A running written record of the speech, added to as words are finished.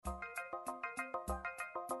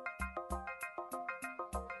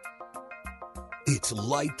It's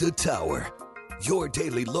Light the Tower, your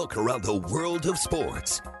daily look around the world of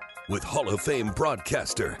sports. With Hall of Fame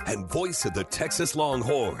broadcaster and voice of the Texas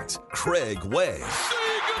Longhorns, Craig Way.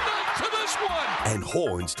 Say goodnight to this one. And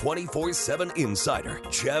Horns 24/7 insider,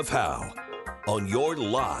 Jeff Howe. On your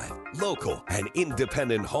live, local, and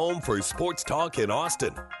independent home for sports talk in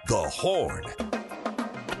Austin, The Horn.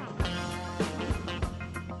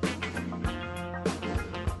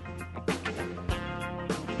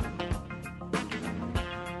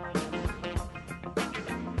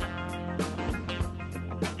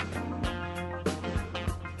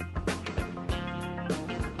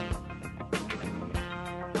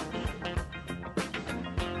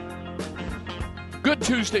 Good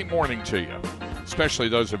Tuesday morning to you, especially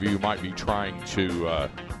those of you who might be trying to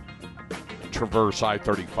traverse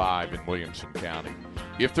I-35 in Williamson County.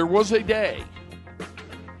 If there was a day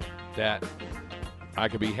that I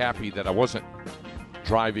could be happy that I wasn't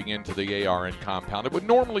driving into the ARN compound, it would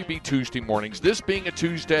normally be Tuesday mornings. This being a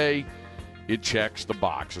Tuesday, it checks the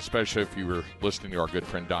box, especially if you were listening to our good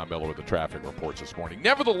friend Don Miller with the traffic reports this morning.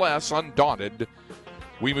 Nevertheless, undaunted,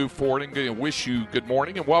 we move forward and wish you good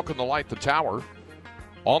morning and welcome to Light the Tower.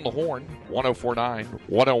 On the Horn, 104.9,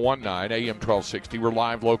 101.9, AM 1260. We're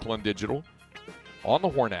live, local, and digital on the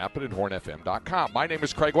Horn app and at hornfm.com. My name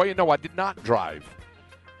is Craig Way, and no, I did not drive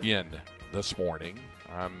in this morning.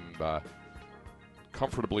 I'm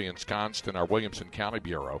comfortably ensconced in our Williamson County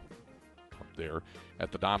Bureau up there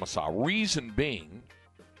at the domicile. Reason being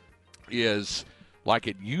is, like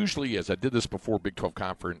it usually is, I did this before Big 12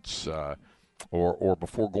 Conference or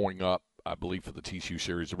before going up, I believe, for the TCU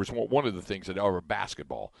series. There was one of the things that over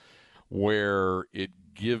basketball where it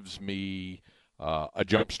gives me a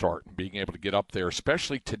jump start and being able to get up there,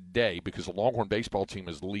 especially today because the Longhorn baseball team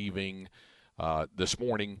is leaving this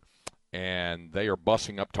morning and they are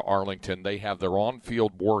busing up to Arlington. They have their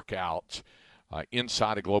on-field workout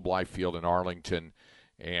inside a Globe Life Field in Arlington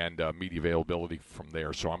and media availability from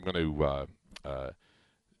there. So I'm going to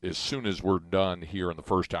as soon as we're done here in the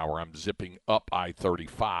first hour, I'm zipping up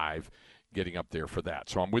I-35, getting up there for that.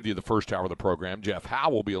 So I'm with you the first hour of the program. Jeff Howe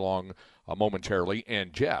will be along momentarily,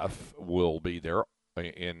 and Jeff will be there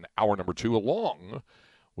in hour number 2 along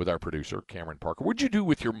with our producer, Cameron Parker. What did you do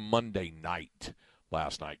with your Monday night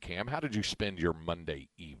last night, Cam? How did you spend your Monday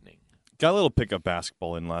evening? Got a little pickup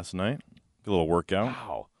basketball in last night. A little workout.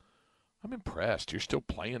 Wow. I'm impressed. You're still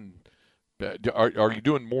playing. Are you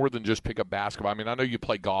doing more than just pick up basketball? I mean, I know you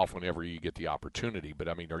play golf whenever you get the opportunity, but,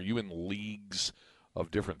 I mean, are you in leagues of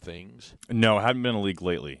different things? No, I haven't been in a league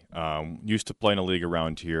lately. Used to play in a league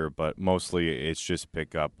around here, but mostly it's just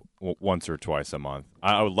pick up once or twice a month.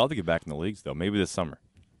 I would love to get back in the leagues, though, maybe this summer.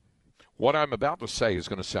 What I'm about to say is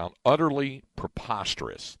going to sound utterly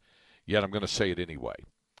preposterous, yet I'm going to say it anyway.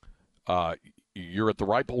 You're at the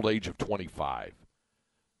ripe old age of 25.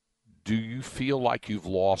 Do you feel like you've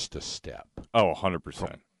lost a step? Oh,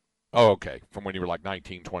 100%. Okay. From when you were like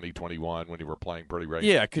 19, 20, 21, when you were playing pretty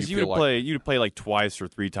regularly? Yeah, because you'd play like twice or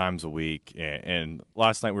 3 times a week. And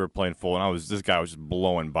last night we were playing full, and this guy was just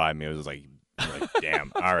blowing by me. It was just like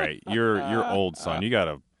damn. All right, you're old, son. You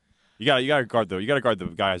gotta guard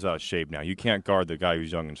the guy who's out of shape now. You can't guard the guy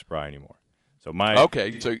who's young and spry anymore. So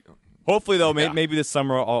So hopefully, though, maybe this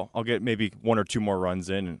summer I'll get maybe 1 or 2 more runs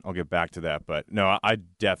in, and I'll get back to that. But, no, I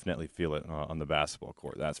definitely feel it on the basketball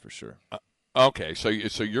court, that's for sure. Okay, so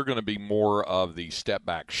you're going to be more of the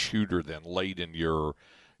step-back shooter then late in your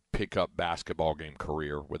pickup basketball game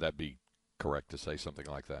career. Would that be correct to say something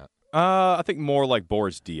like that? I think more like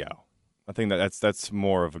Boris Diaw. I think that's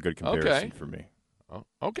more of a good comparison for me. Oh,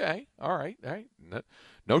 okay, all right.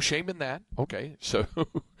 No shame in that. Okay, so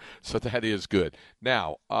that is good.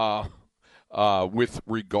 Now, with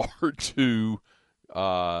regard to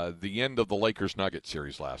the end of the Lakers-Nuggets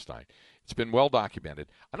series last night, it's been well documented.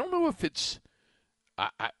 I don't know if it's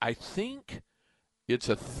I think it's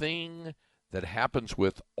a thing that happens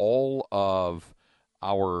with all of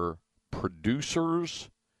our producers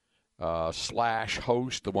slash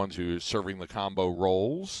hosts, the ones who are serving the combo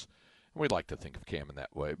roles. And we'd like to think of Cam in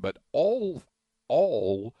that way. But all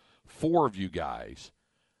 4 of you guys,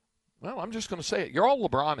 well, I'm just going to say it. You're all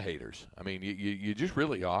LeBron haters. I mean, you just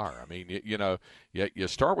really are. I mean, you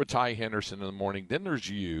start with Ty Henderson in the morning. Then there's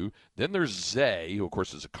you. Then there's Zay, who, of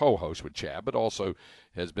course, is a co-host with Chad, but also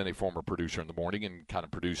has been a former producer in the morning and kind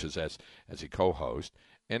of produces as a co-host.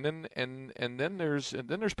 And then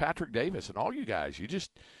there's Patrick Davis and all you guys. You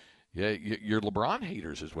just you're LeBron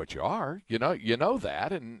haters is what you are. You know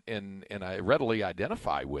that, and I readily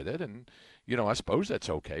identify with it, and I suppose that's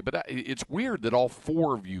okay. But it's weird that all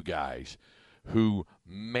 4 of you guys who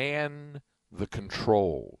man the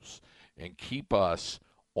controls and keep us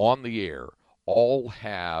on the air all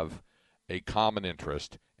have a common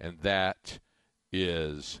interest, and that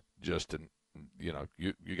is just you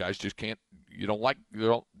guys just can't. You don't like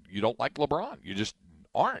LeBron. You just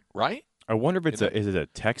aren't, right? I wonder if is it a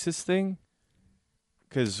Texas thing?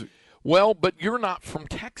 Because but you're not from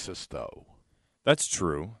Texas, though. That's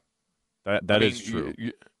true. That is true.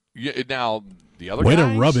 Now the other way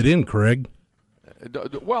guys, to rub it in, Craig.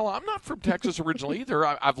 Well, I'm not from Texas originally either.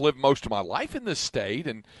 I've lived most of my life in this state,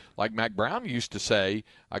 and like Mac Brown used to say,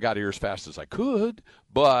 I got here as fast as I could,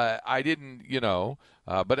 but I didn't,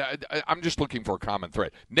 but I'm just looking for a common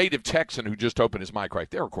thread. Native Texan, who just opened his mic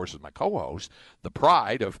right there, of course, is my co-host. The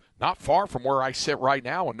pride of not far from where I sit right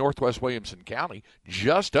now in Northwest Williamson County,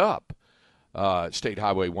 just up State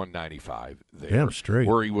Highway 195 there. Damn straight.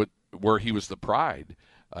 Where he was the pride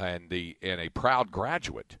and a proud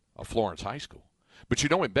graduate of Florence High School. But you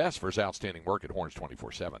know him best for his outstanding work at Horns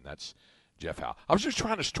 24/7. That's Jeff Howe. I was just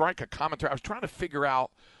trying to strike a common thread. I was trying to figure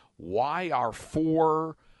out why our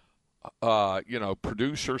four,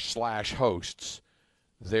 producer/hosts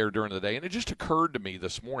there during the day, and it just occurred to me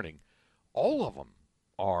this morning, all of them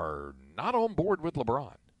are not on board with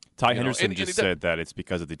LeBron. Ty Henderson just said that it's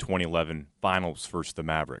because of the 2011 finals versus the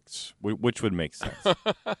Mavericks, which would make sense.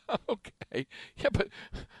 Okay. Yeah, but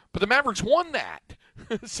the Mavericks won that.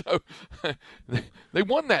 So they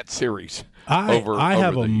won that series. I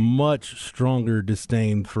have a much stronger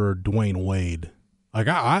disdain for Dwayne Wade. Like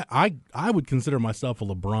I would consider myself a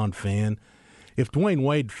LeBron fan. If Dwayne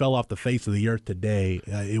Wade fell off the face of the earth today,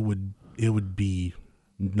 it would be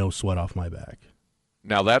no sweat off my back.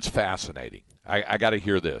 Now that's fascinating. I got to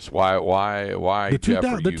hear this. Why? The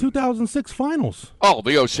 2006 finals. Oh,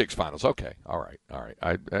 the 06 finals. Okay, all right.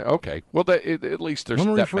 Okay. Well, at least there's.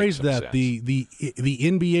 Let me rephrase that. The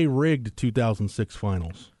NBA rigged 2006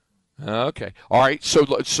 finals. Okay. All right. So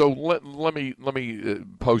let me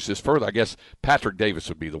pose this further. I guess Patrick Davis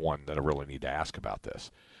would be the one that I really need to ask about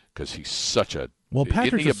this because he's such a. Well,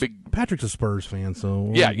 Patrick's a Spurs fan,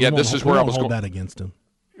 so yeah. This is where I was hold that against him.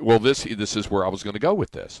 Well, this is where I was going to go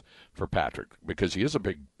with this for Patrick because he is a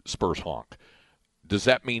big Spurs honk. Does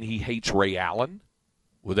that mean he hates Ray Allen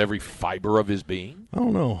with every fiber of his being? I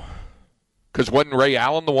don't know. Because wasn't Ray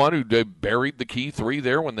Allen the one who buried the key three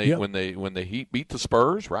there when the Heat beat the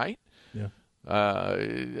Spurs, right? Yeah.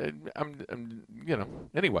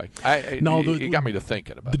 Anyway, it got me to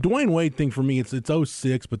thinking about the Dwayne Wade thing for me. It's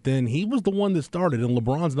 06, but then he was the one that started, and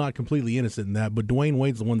LeBron's not completely innocent in that. But Dwayne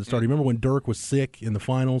Wade's the one that started. Remember when Dirk was sick in the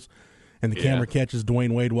finals, and the camera catches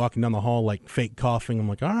Dwayne Wade walking down the hall like fake coughing? I'm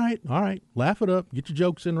like, all right, laugh it up, get your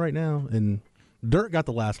jokes in right now. And Dirk got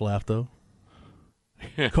the last laugh though.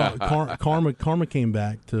 Karma came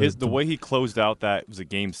back to the way he closed out that was a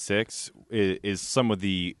Game 6 is some of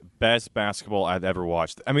the best basketball I've ever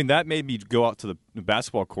watched. I mean, that made me go out to the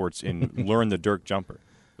basketball courts and learn the Dirk jumper,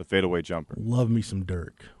 the fadeaway jumper. Love me some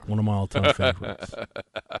Dirk, one of my all-time favorites.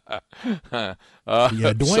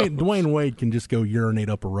 Dwayne Wade can just go urinate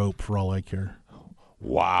up a rope for all I care.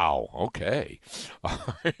 Wow. Okay.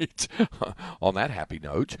 All right. On that happy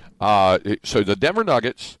note, so the Denver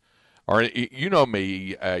Nuggets. All right, you know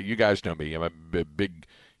me. You guys know me. I'm a big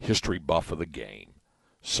history buff of the game.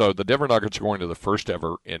 So the Denver Nuggets are going to the first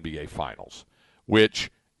ever NBA Finals,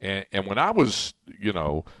 which and when I was,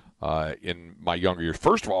 in my younger years,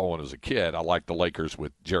 first of all, when I was a kid, I liked the Lakers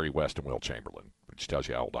with Jerry West and Will Chamberlain, which tells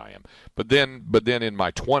you how old I am. But then in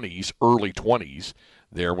my 20s, early 20s,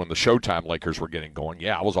 there when the Showtime Lakers were getting going,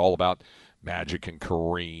 I was all about Magic and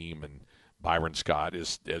Kareem and Byron Scott,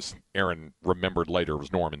 as Aaron remembered later,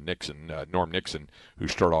 was Norm Nixon, who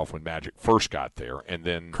started off when Magic first got there, and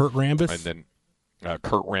then Kurt Rambis,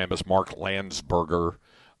 Mark Landsberger,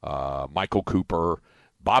 Michael Cooper,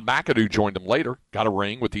 Bob McAdoo joined them later, got a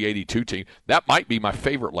ring with the '82 team. That might be my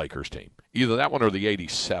favorite Lakers team, either that one or the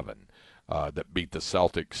 '87. That beat the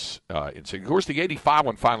Celtics in 6. Of course, the '85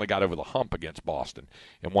 one finally got over the hump against Boston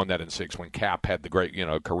and won that in 6 when Cap had the great,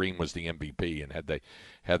 Kareem was the MVP and had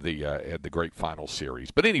the great final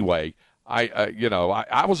series. But anyway,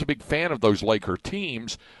 I was a big fan of those Laker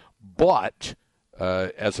teams, but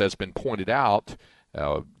as has been pointed out,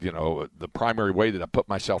 the primary way that I put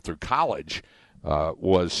myself through college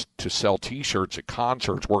was to sell T-shirts at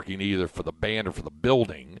concerts, working either for the band or for the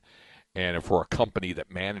building, and for a company that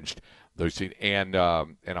managed those things. And I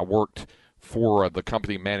worked for the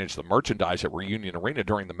company that managed the merchandise at Reunion Arena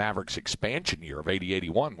during the Mavericks expansion year of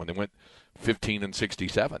 '80-'81 when they went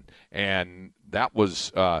 15-67. And that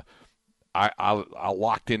was I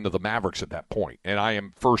locked into the Mavericks at that point, and I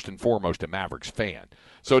am first and foremost a Mavericks fan.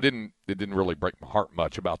 So it didn't really break my heart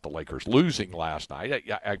much about the Lakers losing last night.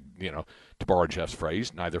 To borrow Jeff's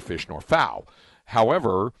phrase, neither fish nor fowl.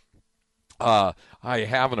 However, I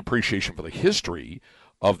have an appreciation for the history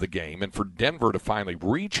of the game, and for Denver to finally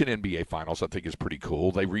reach an NBA Finals, I think is pretty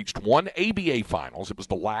cool. They reached one ABA Finals. It was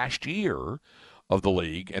the last year of the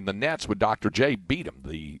league, and the Nets with Dr. J beat them.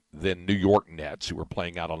 The then New York Nets, who were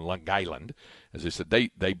playing out on Long Island, as I said,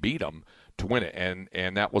 they beat them to win it,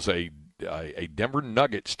 and that was a Denver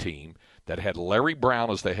Nuggets team that had Larry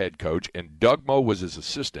Brown as the head coach, and Doug Moe was his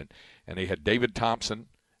assistant, and they had David Thompson,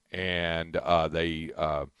 and they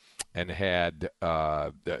had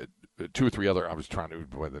two or three other. I was trying to.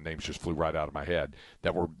 Boy, the names just flew right out of my head.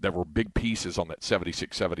 That were big pieces on that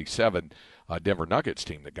 76-77 Denver Nuggets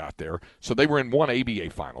team that got there. So they were in one ABA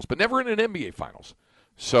Finals, but never in an NBA Finals.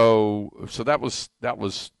 So that was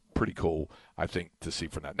pretty cool, I think, to see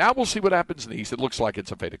from that. Now we'll see what happens in the East. It looks like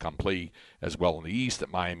it's a fait accompli as well in the East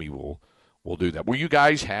that Miami will do that. Will you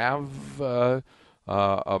guys have a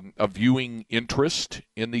viewing interest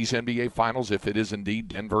in these NBA Finals if it is indeed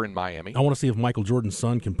Denver and Miami? I want to see if Michael Jordan's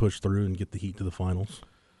son can push through and get the Heat to the finals.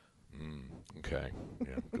 Okay.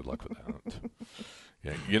 Yeah. Good luck with that.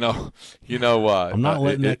 Yeah. You know. I'm not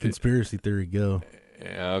letting that conspiracy theory go.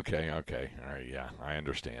 Okay. All right. Yeah. I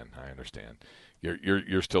understand.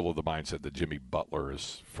 You're still of the mindset that Jimmy Butler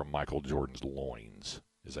is from Michael Jordan's loins.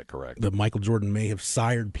 Is that correct? That Michael Jordan may have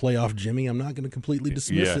sired playoff Jimmy. I'm not going to completely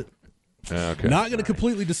dismiss it. Okay. Not going to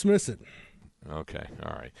completely dismiss it. Okay,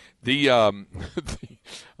 all right.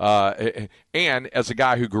 And as a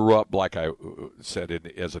guy who grew up, like I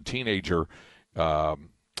said, as a teenager,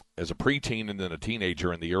 as a preteen and then a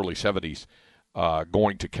teenager in the early 70s,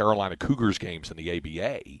 going to Carolina Cougars games in the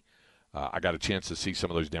ABA, I got a chance to see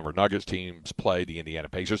some of those Denver Nuggets teams play, the Indiana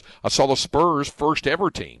Pacers. I saw the Spurs' first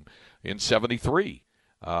ever team in '73.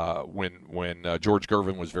 When George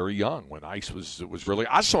Gervin was very young, when Ice was really,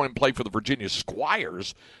 I saw him play for the Virginia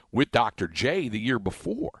Squires with Dr. J the year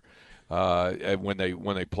before when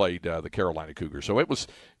they played the Carolina Cougars. So it was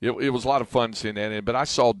a lot of fun seeing that. But I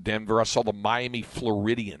saw Denver, I saw the Miami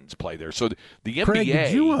Floridians play there. So the NBA. Craig,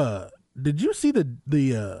 did you see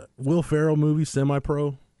the Will Ferrell movie Semi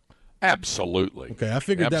Pro? Absolutely. Okay, I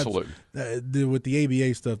figured with the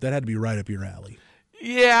ABA stuff that had to be right up your alley.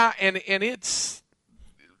 Yeah, and it's.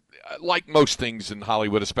 Like most things in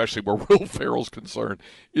Hollywood, especially where Will Ferrell's concerned,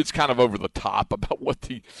 it's kind of over the top about what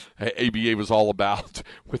the ABA was all about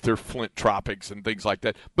with their Flint Tropics and things like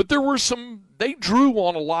that. But there were they drew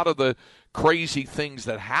on a lot of the crazy things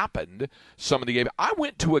that happened. Some of the ABA. I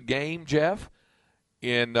went to a game, Jeff,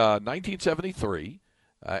 in 1973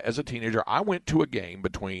 as a teenager. I went to a game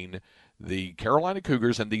between the Carolina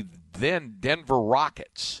Cougars and the then Denver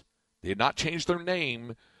Rockets. They had not changed their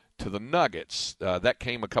name to the Nuggets. That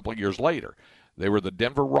came a couple of years later. They were the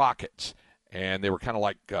Denver Rockets, and they were kind of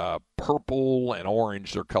like purple and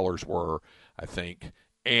orange, their colors were, I think.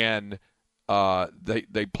 And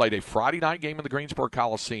they played a Friday night game in the Greensboro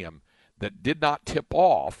Coliseum that did not tip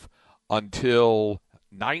off until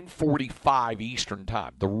 9:45 Eastern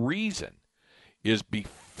time. The reason is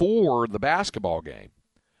before the basketball game,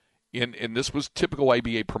 and this was typical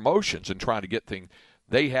ABA promotions and trying to get things,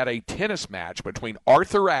 they had a tennis match between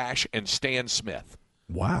Arthur Ashe and Stan Smith.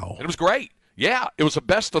 Wow. And it was great. Yeah, it was a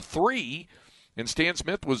best of three, and Stan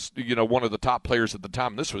Smith was, one of the top players at the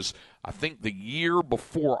time. This was, I think, the year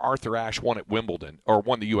before Arthur Ashe won at Wimbledon, or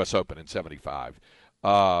won the U.S. Open in '75.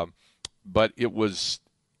 But it was,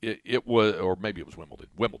 or maybe it was Wimbledon.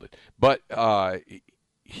 But it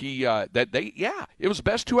was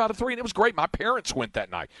best 2 out of 3, and it was great. My parents went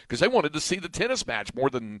that night because they wanted to see the tennis match more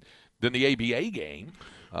than the ABA game.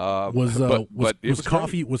 Was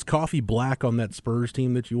coffee black on that Spurs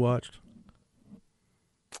team that you watched?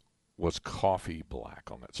 Was coffee black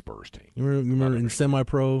on that Spurs team? You remember in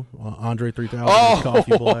semi-pro, Andre 3000 was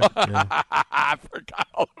coffee black? Yeah. I forgot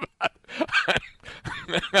all about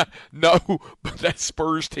it. No, but that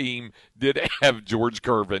Spurs team did have George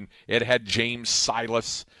Gervin. It had James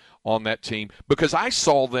Silas on that team because I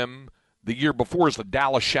saw them the year before as the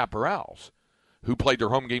Dallas Chaparrals, who played their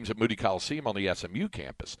home games at Moody Coliseum on the SMU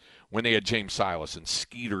campus when they had James Silas and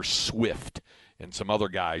Skeeter Swift and some other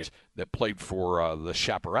guys that played for the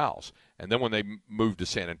Chaparrals. And then when they moved to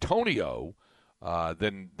San Antonio,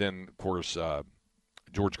 then of course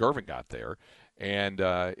George Gervin got there, and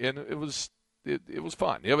it was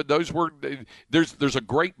fun. Those were there's a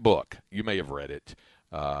great book, you may have read it,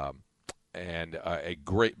 and a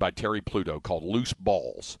great by Terry Pluto called Loose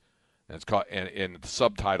Balls. And it's called, and the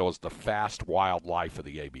subtitle is The Fast Wild Life of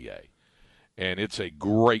the ABA, and it's a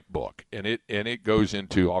great book, and it goes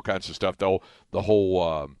into all kinds of stuff. The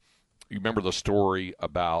whole you remember the story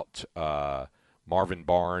about Marvin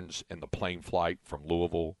Barnes and the plane flight from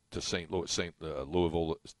Louisville to St. Louis,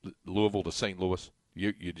 Louisville to St. Louis.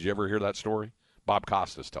 Did you ever hear that story? Bob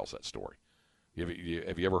Costas tells that story. Have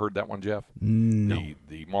you ever heard that one, Jeff? No.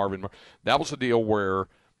 The Marvin. That was the deal where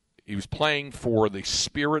he was playing for the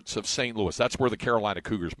Spirits of St. Louis. That's where the Carolina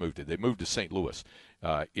Cougars moved to. They moved to St. Louis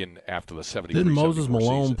after the 73. Didn't Moses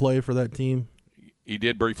Malone season. play for that team? He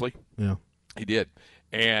did briefly. Yeah, he did.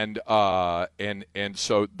 And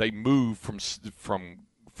so they moved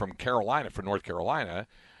from Carolina, from North Carolina,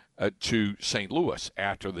 to St. Louis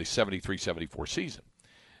after the 73-74 season.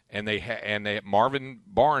 And Marvin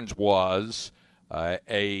Barnes was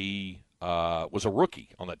a rookie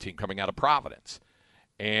on that team coming out of Providence.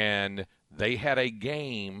 And they had a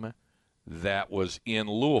game that was in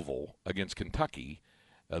Louisville against Kentucky,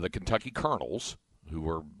 the Kentucky Colonels, who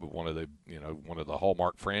were one of the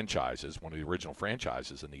hallmark franchises, one of the original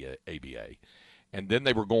franchises in the ABA. And then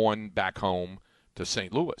they were going back home to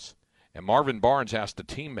St. Louis. And Marvin Barnes asked a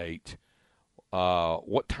teammate,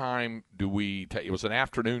 what time do we take? It was an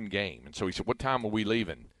afternoon game. And so he said, what time are we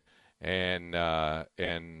leaving? And the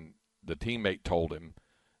teammate told him,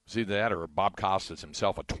 it was either that or Bob Costas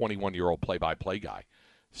himself, a 21-year-old play-by-play guy,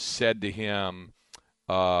 said to him,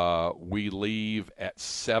 we leave at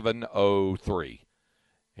 7:03.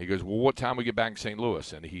 He goes, well, what time we get back in St.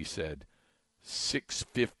 Louis? And he said,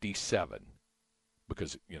 6:57,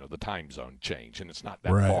 because, the time zone changed, and it's not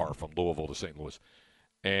that far from Louisville to St. Louis.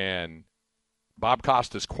 And Bob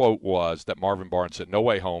Costas' quote was that Marvin Barnes said, no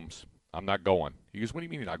way, Holmes, I'm not going. He goes, what do you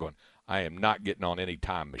mean you're not going? I am not getting on any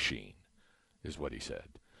time machine, is what he said.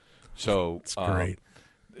 So it's great.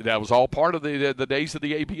 That was all part of the days of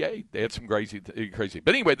the ABA. They had some crazy.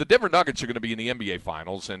 But anyway, the Denver Nuggets are going to be in the NBA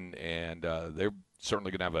Finals, and they're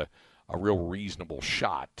certainly going to have a real reasonable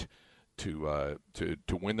shot to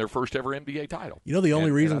win their first ever NBA title. The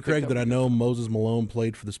only reason, Craig, that I know Moses Malone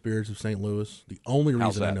played for the Spirits of St. Louis. The only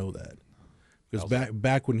reason I know that. Because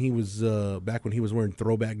back when he was wearing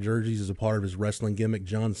throwback jerseys as a part of his wrestling gimmick,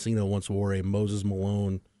 John Cena once wore a Moses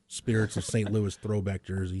Malone Spirits of St. Louis throwback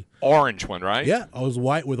jersey. Orange one, right? Yeah, I was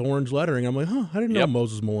white with orange lettering. I'm like, I didn't know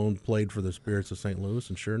Moses Malone played for the Spirits of St. Louis,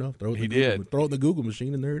 and sure enough, throw it in the Google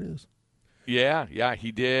machine, and there it is. Yeah,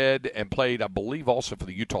 he did, and played, I believe, also for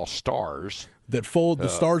the Utah Stars. The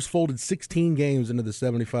Stars folded 16 games into the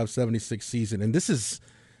 75-76 season, and this is,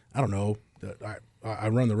 I don't know, I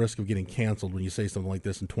run the risk of getting canceled when you say something like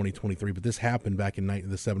this in 2023, but this happened back in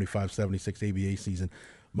the 75-76 ABA season.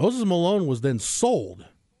 Moses Malone was then sold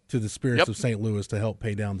to the Spirits of St. Louis to help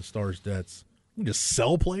pay down the Stars' debts. You just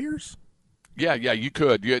sell players? Yeah, you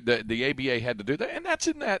could. The ABA had to do that, and that's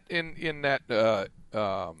in that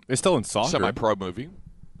it's still in soccer. Semi-pro movie.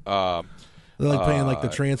 They're paying the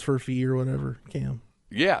transfer fee or whatever, Cam.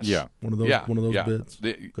 Yes. Yeah. One of those bits.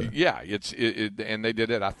 Yeah, and they did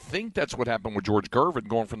it. I think that's what happened with George Gervin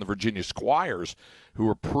going from the Virginia Squires, who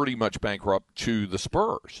were pretty much bankrupt, to the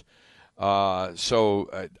Spurs.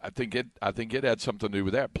 So I think it had something to do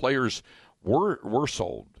with that. Players were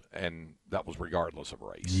sold, and that was regardless of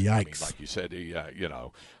race. Yikes! I mean, like you said,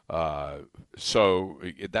 so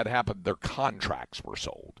that happened. Their contracts were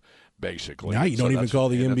sold, basically. Now you don't even call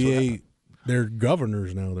the NBA. They're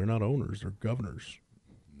governors now. They're not owners. They're governors.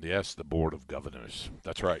 Yes, the Board of Governors.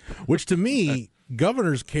 That's right. Which to me,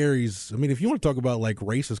 governors carries. I mean, if you want to talk about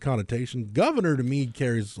racist connotation, governor to me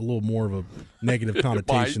carries a little more of a negative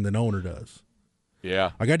connotation than owner does.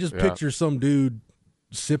 Yeah. I just picture some dude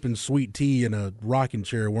sipping sweet tea in a rocking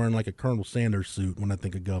chair wearing a Colonel Sanders suit when I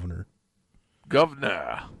think of governor.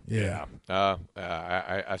 Governor. Yeah.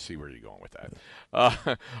 I see where you're going with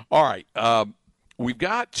that. All right. We've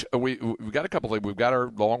got a couple of. We've got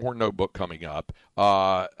our Longhorn Notebook coming up.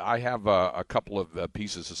 I have a couple of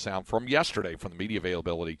pieces of sound from yesterday from the media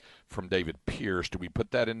availability from David Pierce. Do we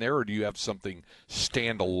put that in there, or do you have something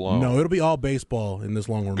standalone? No, it'll be all baseball in this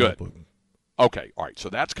Longhorn Notebook. Okay, all right. So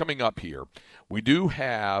that's coming up here. We do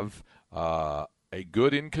have a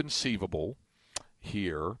good inconceivable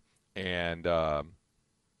here, and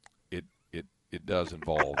it does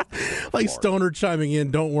involve Stoner chiming in.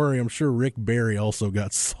 Don't worry, I'm sure Rick Barry also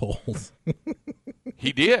got sold.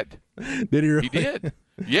 He did. Did he? Really? He did.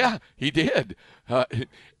 Yeah, he did.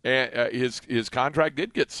 And his contract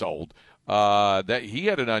did get sold. That he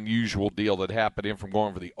had an unusual deal that happened in from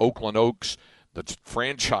going for the Oakland Oaks. The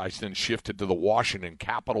franchise then shifted to the Washington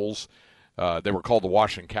Capitals. They were called the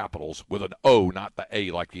Washington Capitals with an O, not the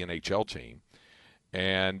A like the NHL team.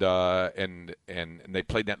 And they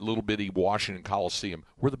played that little bitty Washington Coliseum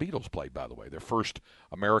where the Beatles played, by the way, their first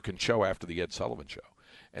American show after the Ed Sullivan Show.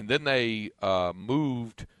 And then they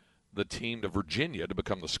moved the team to Virginia to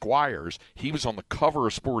become the Squires. He was on the cover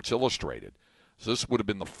of Sports Illustrated. So this would have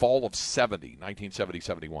been the fall of 1970,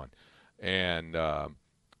 71. And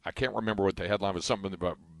I can't remember what the headline was. Something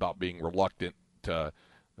about being reluctant to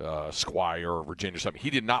Squire or Virginia or something. He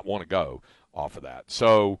did not want to go off of that.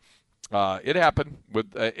 So it happened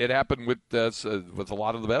with a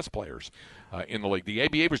lot of the best players in the league. The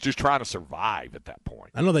ABA was just trying to survive at that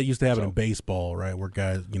point. I know that used to happen in baseball, right? Where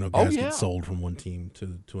guys get sold from one team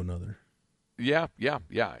to another. Yeah.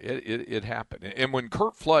 It happened. And when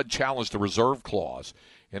Curt Flood challenged the reserve clause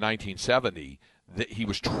in 1970, he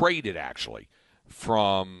was traded actually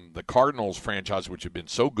from the Cardinals franchise, which had been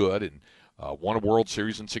so good and won a World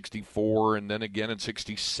Series in '64 and then again in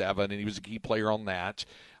 '67, and he was a key player on that.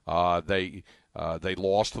 They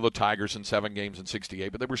lost to the Tigers in 7 games in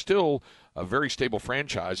 '68, but they were still a very stable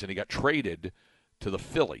franchise, and he got traded to the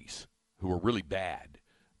Phillies, who were really bad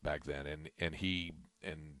back then, and he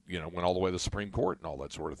went all the way to the Supreme Court and all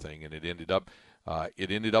that sort of thing, and it ended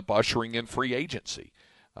up ushering in free agency.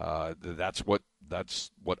 That's what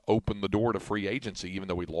opened the door to free agency, even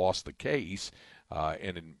though he lost the case,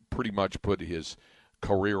 and it pretty much put his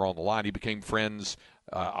career on the line. He became friends,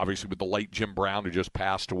 obviously, with the late Jim Brown, who just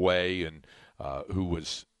passed away, and who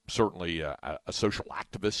was certainly a social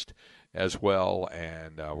activist as well,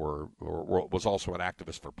 and was also an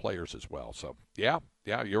activist for players as well. So, yeah,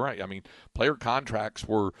 you're right. I mean, player contracts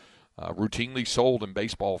were routinely sold in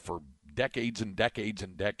baseball for decades and decades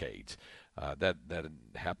and decades. That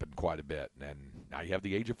happened quite a bit, and now you have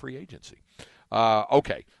the age of free agency.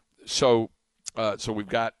 Okay, so we've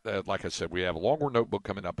got, like I said, we have a Longhorn Notebook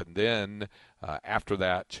coming up, and then after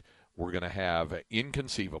that, we're going to have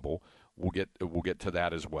Inconceivable. We'll get to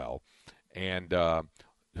that as well. And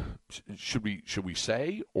should we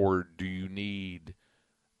say, or do you need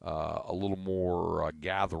a little more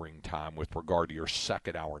gathering time with regard to your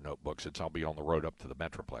second hour notebook, since I'll be on the road up to the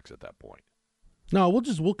Metroplex at that point? No,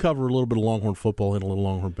 we'll cover a little bit of Longhorn football and a little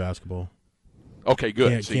Longhorn basketball. Okay,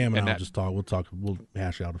 good. Cam and I'll just talk. We'll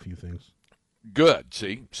hash out a few things. Good.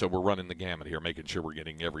 See, so we're running the gamut here, making sure we're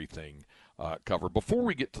getting everything covered. Before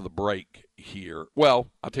we get to the break here, well,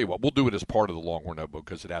 I'll tell you what, we'll do it as part of the Longhorn Notebook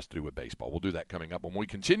because it has to do with baseball. We'll do that coming up when we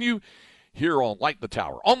continue here on Light the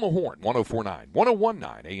Tower, on the Horn, 104.9, 101.9,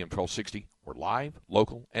 AM 1260. We're live,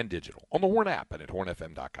 local, and digital on the Horn app and at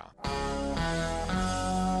hornfm.com.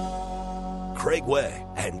 Craig Way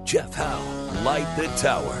and Jeff Howe light the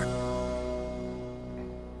tower.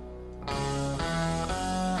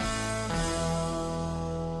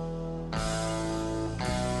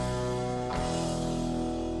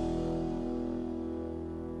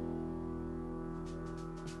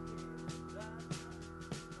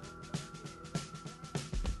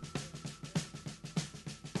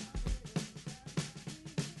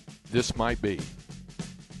 This might be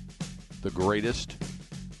the greatest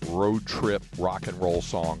road trip rock and roll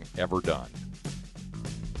song ever done.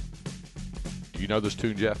 Do you know this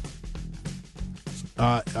tune, Jeff?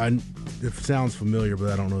 It sounds familiar,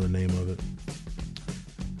 but I don't know the name of it.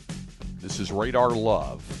 This is Radar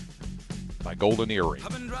Love by Golden Earring.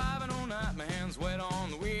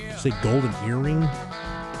 Say Golden Earring?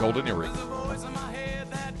 Golden Earring. Let's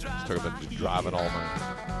talk about driving all night.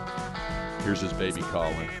 Here's his baby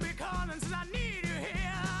calling.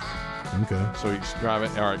 Okay. So he's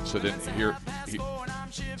driving. All right, so then it's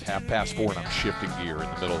 4:30, and I'm shifting gear in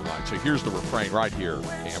the middle of the night. So here's the refrain right here,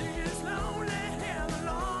 Cam.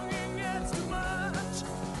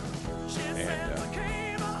 And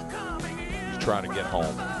he's trying to get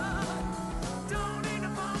home.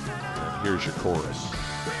 And here's your chorus.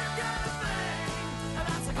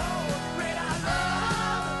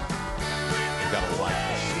 You gotta like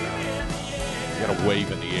this stuff. You gotta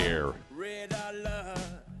wave in the air.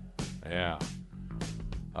 Yeah.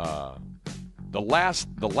 The last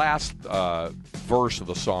verse of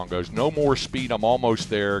the song goes, "No more speed, I'm almost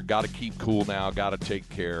there. Got to keep cool now, got to take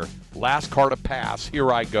care. Last car to pass,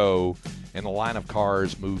 here I go. And the line of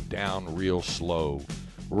cars move down real slow.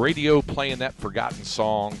 Radio playing that forgotten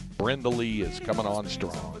song. Brenda Lee is coming on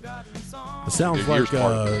strong." It sounds like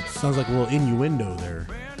a little innuendo there.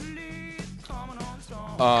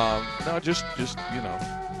 No, just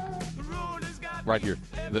right here.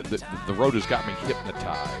 The road has got me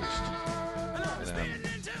hypnotized,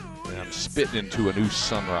 and I'm spitting into a new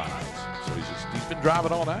sunrise. So he's been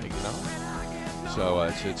driving all night, So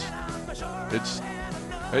it's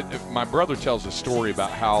my brother tells a story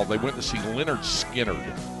about how they went to see Lynyrd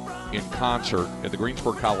Skynyrd in concert at the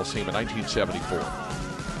Greensboro Coliseum in 1974.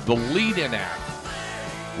 The lead-in act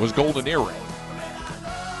was Golden Earring,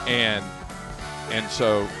 and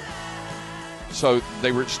so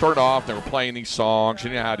they were starting off. They were playing these songs.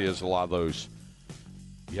 You know how it is. A lot of those.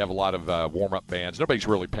 You have a lot of warm-up bands. Nobody's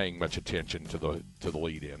really paying much attention to the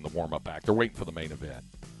lead-in, the warm-up act. They're waiting for the main event.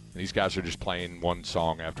 And these guys are just playing one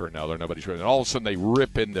song after another. Nobody's ready. And all of a sudden they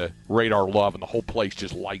rip into Radar Love, and the whole place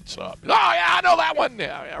just lights up. Oh, yeah, I know that one.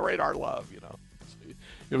 Yeah, Radar Love,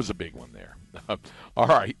 It was a big one there. All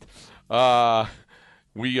right.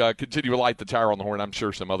 We continue to light the tower on the horn. I'm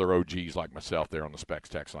sure some other OGs like myself there on the Specs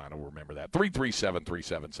text line will remember that.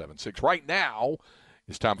 337-3776. Right now,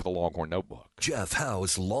 it's time for the Longhorn Notebook. Jeff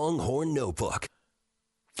Howe's Longhorn Notebook.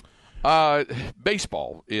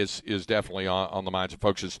 Baseball is definitely on the minds of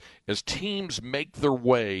folks as teams make their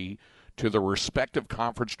way to their respective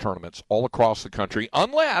conference tournaments all across the country,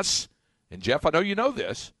 unless, and Jeff, I know you know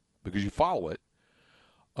this because you follow it,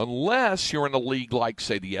 unless you're in a league like,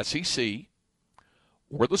 say, the SEC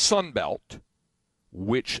or the Sun Belt,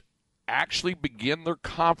 which actually begin their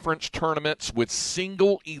conference tournaments with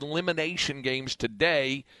single elimination games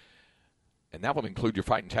today, and that will include your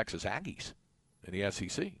Fighting Texas Aggies in the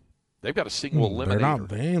SEC. They've got a single eliminator.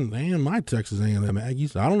 They're not ban my Texas A&M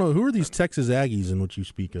Aggies. I don't know, who are these Texas Aggies in what you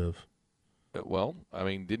speak of? Well, I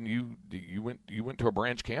mean, didn't you went to a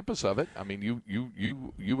branch campus of it? I mean,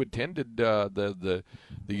 you attended the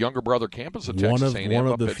younger brother campus of Texas A&M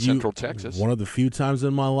up at Central Texas. One of the few times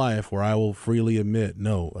in my life where I will freely admit,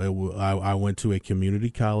 no, I went to a community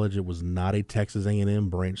college. It was not a Texas A&M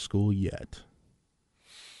branch school yet.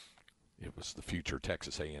 It was the future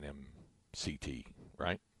Texas A&M CT,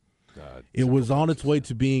 right? It was on its way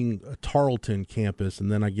to being a Tarleton campus,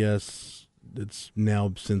 and then I guess it's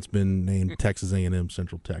now since been named Texas A&M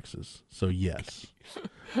Central Texas. So yes,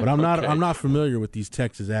 but I'm not. Okay. I'm not familiar with these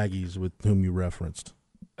Texas Aggies with whom you referenced.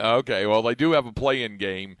 Okay, well they do have a play-in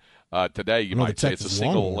game today. You might say it's a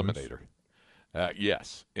single eliminator.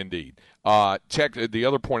 Yes, indeed. The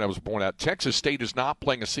other point I was pointing out: Texas State is not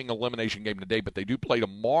playing a single elimination game today, but they do play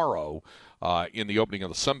tomorrow in the opening of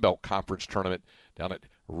the Sun Belt Conference tournament down at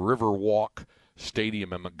Riverwalk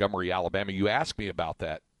Stadium in Montgomery, Alabama. You asked me about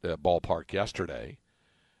that ballpark yesterday,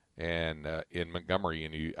 and in Montgomery,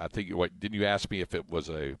 and I think didn't you ask me if it was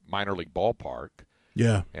a minor league ballpark?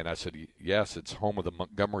 Yeah. And I said yes, it's home of the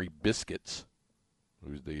Montgomery Biscuits,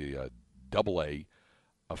 who's the Double-A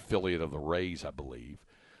affiliate of the Rays, I believe.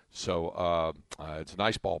 So it's a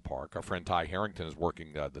nice ballpark. Our friend Ty Harrington is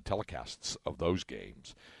working the telecasts of those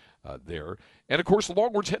games there. And, of course, the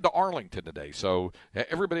Longhorns head to Arlington today. So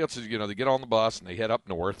everybody else is, they get on the bus and they head up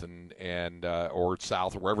north and or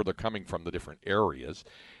south or wherever they're coming from, the different areas,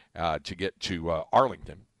 to get to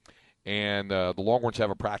Arlington. And the Longhorns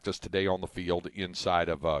have a practice today on the field inside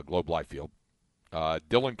of Globe Life Field.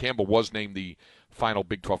 Dylan Campbell was named the final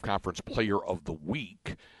Big 12 Conference Player of the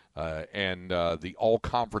Week, and the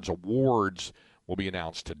All-Conference Awards will be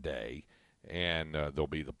announced today, and there'll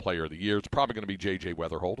be the Player of the Year. It's probably going to be J.J.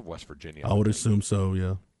 Weatherholt of West Virginia. I would assume so,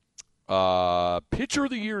 yeah. Pitcher of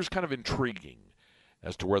the Year is kind of intriguing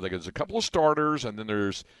as to where there's a couple of starters, and then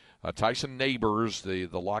there's Tyson Neighbors, the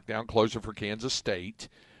lockdown closer for Kansas State,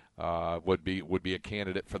 would be a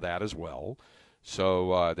candidate for that as well.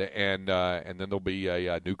 So and then there'll be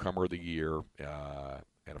a newcomer of the year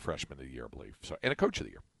and a freshman of the year, I believe. So and a coach of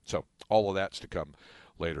the year. So all of that's to come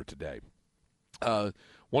later today.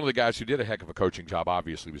 One of the guys who did a heck of a coaching job,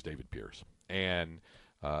 obviously, was David Pierce, and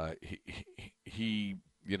he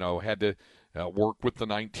had to work with the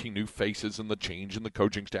 19 new faces and the change in the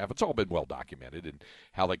coaching staff. It's all been well documented, and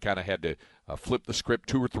how they kind of had to flip the script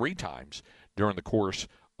 2 or 3 times during the course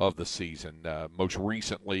of the season. Most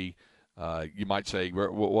recently, you might say,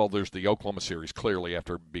 well, there's the Oklahoma series, clearly,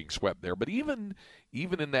 after being swept there. But even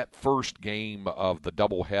in that first game of the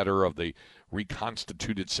doubleheader of the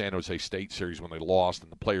reconstituted San Jose State series when they lost,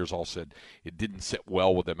 and the players all said it didn't sit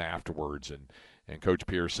well with them afterwards, and Coach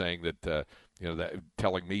Pierce saying that, that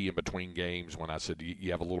telling me in between games when I said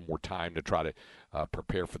you have a little more time to try to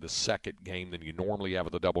prepare for the second game than you normally have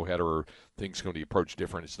with the doubleheader, or things are going to be approached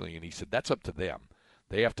differently. And he said that's up to them.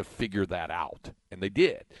 They have to figure that out, and they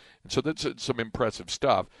did. And so that's some impressive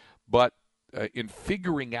stuff. But in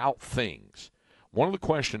figuring out things, one of the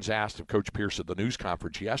questions asked of Coach Pierce at the news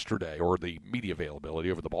conference yesterday, or the media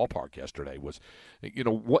availability over the ballpark yesterday, was,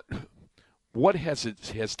 what has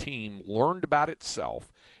his team learned about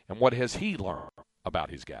itself, and what has he learned about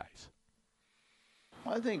his guys?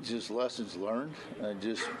 I think just lessons learned, and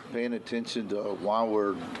just paying attention to why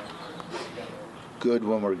we're good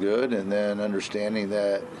when we're good, and then understanding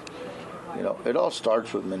that it all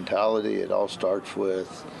starts with mentality. It all starts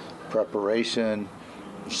with preparation.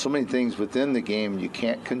 So many things within the game you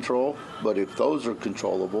can't control, but if those are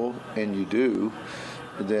controllable, and you do,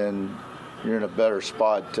 then you're in a better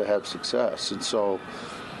spot to have success. And so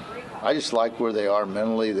I just like where they are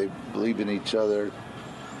mentally. They believe in each other.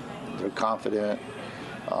 They're confident.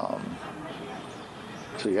 So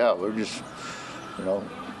yeah, we're just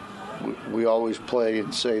we always play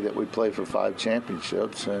and say that we play for 5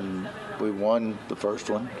 championships, and we won the first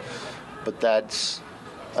one. But that's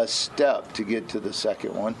a step to get to the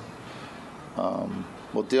second one.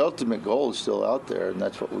 Well, the ultimate goal is still out there, and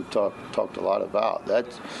that's what we've talked a lot about.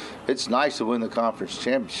 It's nice to win the conference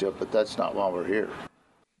championship, but that's not why we're here.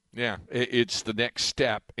 Yeah, it's the next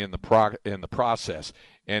step in the process.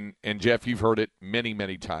 And Jeff, you've heard it many,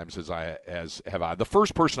 many times, as have I. The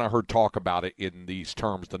first person I heard talk about it in these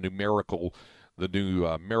terms, the numerical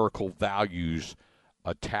values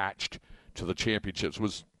attached to the championships,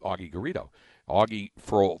 was Augie Garrido. Augie,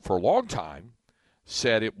 for a long time,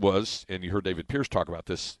 said it was, and you heard David Pierce talk about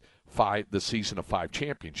this, the season of 5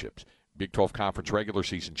 championships: Big 12 Conference regular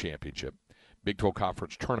season championship, Big 12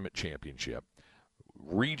 Conference tournament championship,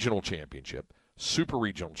 regional championship, super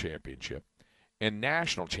regional championship, and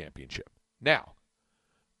national championship. Now,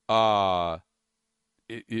 Augie,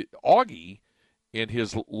 in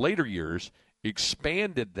his later years,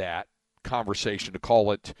 expanded that conversation to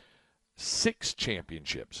call it 6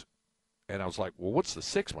 championships. And I was like, well, what's the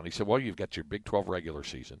 6th one? He said, well, you've got your Big 12 regular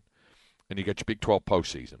season, and you got your Big 12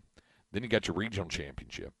 postseason. Then you got your regional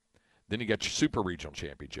championship. Then you got your super regional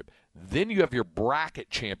championship. Then you have your bracket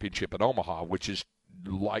championship at Omaha, which is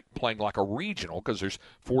like playing like a regional because there's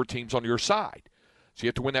 4 teams on your side. So you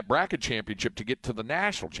have to win that bracket championship to get to the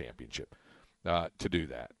national championship to do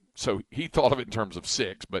that. So he thought of it in terms of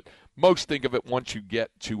 6, but most think of it once you get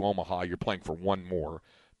to Omaha, you're playing for one more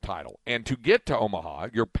title. And to get to Omaha,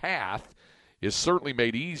 your path is certainly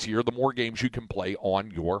made easier the more games you can play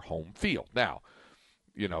on your home field. Now,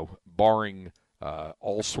 barring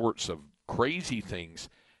all sorts of crazy things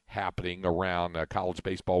happening around college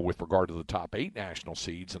baseball with regard to the top 8 national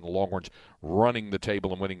seeds and the Longhorns running the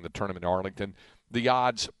table and winning the tournament in Arlington, the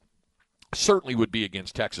odds certainly would be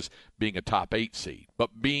against Texas being a top 8 seed.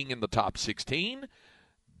 But being in the top 16,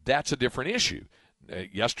 that's a different issue.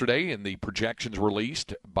 Yesterday, in the projections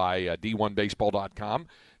released by D1Baseball.com,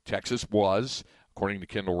 Texas was, according to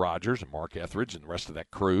Kendall Rogers and Mark Etheridge and the rest of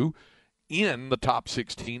that crew, in the top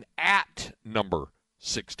 16 at number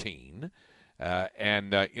 16,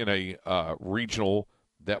 and in a regional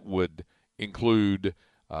that would include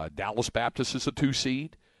Dallas Baptist as the 2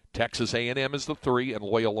 seed, Texas A&M as the 3, and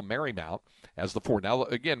Loyola Marymount as the 4. Now,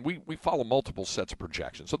 again, we follow multiple sets of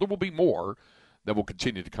projections, so there will be more that will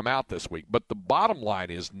continue to come out this week. But the bottom line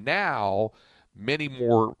is now many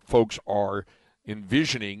more folks are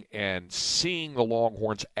envisioning and seeing the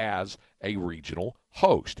Longhorns as a regional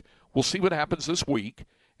host. We'll see what happens this week.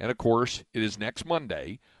 And, of course, it is next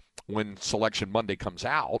Monday when Selection Monday comes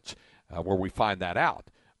out where we find that out.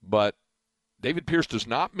 But David Pierce does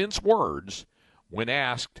not mince words when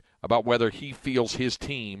asked about whether he feels his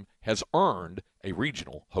team has earned a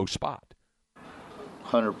regional host spot.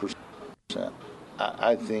 100%.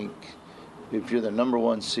 I think if you're the number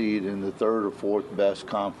 1 seed in the 3rd or 4th best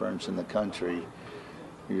conference in the country,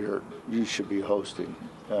 you should be hosting.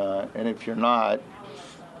 And if you're not,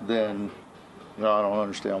 then I don't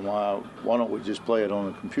understand why. Why don't we just play it on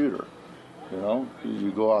the computer?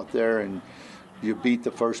 You go out there and you beat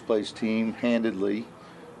the first place team handedly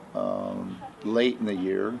late in the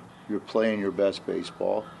year. You're playing your best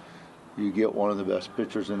baseball. You get one of the best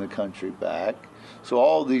pitchers in the country back. So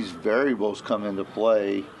all these variables come into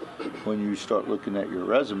play when you start looking at your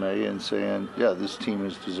resume and saying, yeah, this team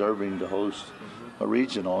is deserving to host a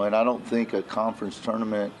regional. And I don't think a conference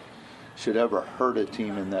tournament should ever hurt a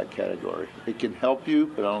team in that category. It can help you,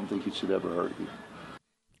 but I don't think it should ever hurt you.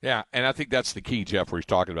 Yeah, and I think that's the key, Jeff, where he's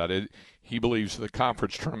talking about it. He believes the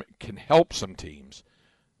conference tournament can help some teams,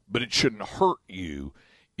 but it shouldn't hurt you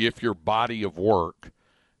if your body of work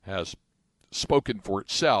has spoken for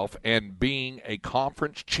itself, and being a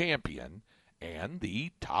conference champion and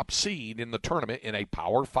the top seed in the tournament in a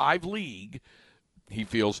Power 5 league, he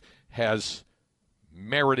feels has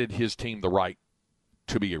merited his team the right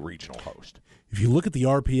to be a regional host. If you look at the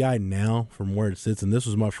RPI now from where it sits, and this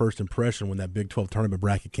was my first impression when that Big 12 tournament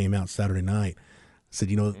bracket came out Saturday night, I said,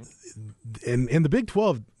 and the Big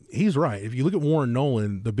 12, he's right. If you look at Warren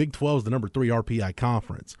Nolan, the Big 12 is the number 3 RPI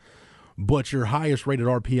conference. But your highest rated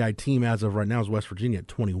RPI team as of right now is West Virginia at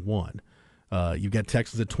 21. You've got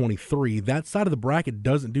Texas at 23. That side of the bracket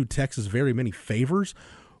doesn't do Texas very many favors.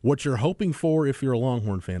 What you're hoping for if you're a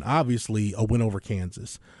Longhorn fan, obviously a win over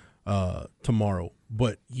Kansas tomorrow.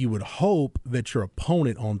 But you would hope that your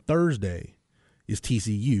opponent on Thursday is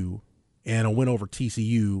TCU, and a win over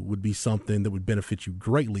TCU would be something that would benefit you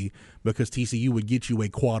greatly because TCU would get you a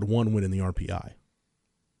quad 1 win in the RPI.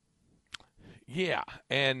 Yeah,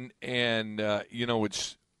 and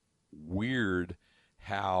it's weird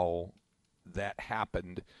how that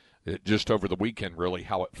happened just over the weekend, really,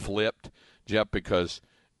 how it flipped, Jeff, because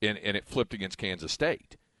and it flipped against Kansas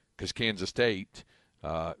State because Kansas State,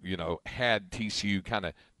 had TCU kind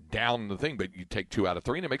of down the thing, but you take 2 out of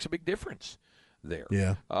 3, and it makes a big difference there.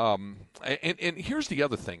 Yeah. And here's the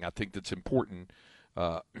other thing I think that's important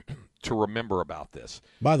to remember about this.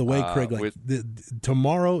 By the way, Craig,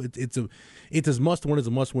 tomorrow it's as must-win as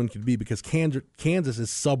a must-win could be because Kansas is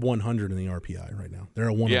sub 100 in the RPI right now. They're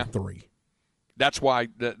at 103. That's why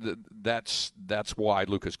that's why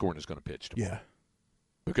Lucas Gordon is going to pitch tomorrow. Yeah.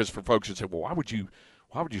 Because for folks that say, well, why would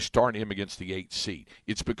you start him against the 8th seed?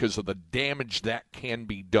 It's because of the damage that can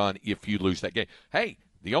be done if you lose that game. Hey,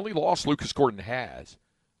 the only loss Lucas Gordon has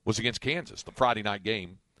was against Kansas, the Friday night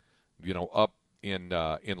game, up in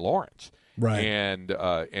Lawrence. Right. And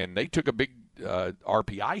they took a big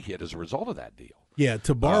RPI hit as a result of that deal. Yeah,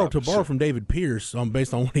 to borrow from David Pierce,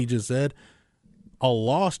 based on what he just said, a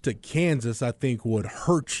loss to Kansas, I think, would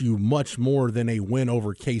hurt you much more than a win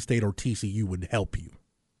over K-State or TCU would help you.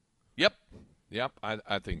 Yep,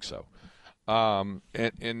 I think so. And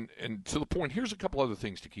to the point, here's a couple other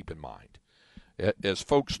things to keep in mind as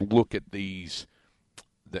folks look at these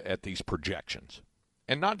projections,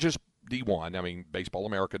 and not just D1. I mean, Baseball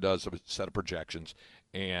America does a set of projections,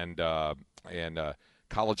 and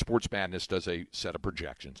College Sports Madness does a set of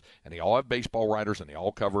projections, and they all have baseball writers, and they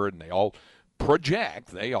all cover it, and they all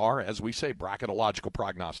project. They are, as we say, bracketological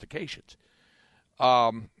prognostications.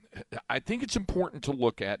 I think it's important to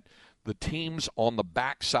look at the teams on the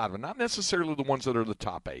backside of it, not necessarily the ones that are the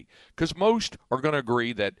top 8, because most are going to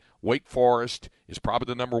agree that Wake Forest is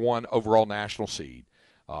probably the number 1 overall national seed.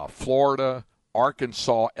 Florida,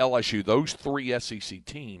 Arkansas, LSU, those 3 SEC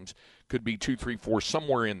teams could be 2, 3, 4,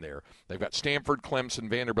 somewhere in there. They've got Stanford, Clemson,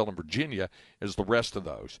 Vanderbilt, and Virginia as the rest of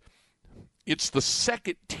those. It's the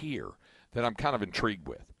second tier that I'm kind of intrigued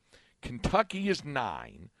with. Kentucky is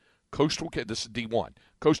 9. This is D1.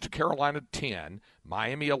 Coastal Carolina 10,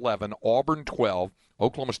 Miami 11, Auburn 12,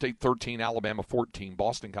 Oklahoma State 13, Alabama 14,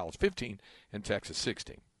 Boston College 15, and Texas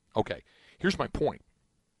 16. Okay, here's my point.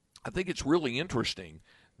 I think it's really interesting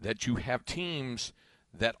that you have teams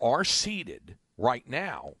that are seeded right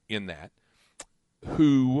now in that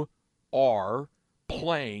who are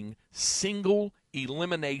playing single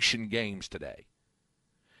elimination games today.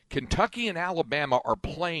 Kentucky and Alabama are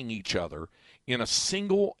playing each other in a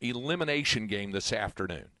single elimination game this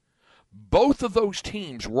afternoon. Both of those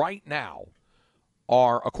teams right now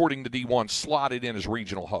are, according to D1, slotted in as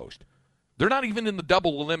regional host. They're not even in the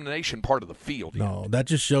double elimination part of the field yet. No, that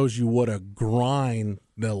just shows you what a grind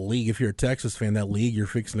the league, if you're a Texas fan, that league you're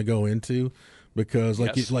fixing to go into. Because,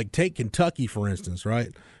 take Kentucky, for instance, right?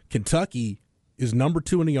 Kentucky is number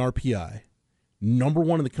 2 in the RPI, number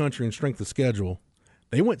 1 in the country in strength of schedule.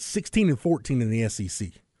 They went 16-14 in the SEC.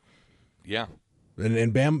 Yeah.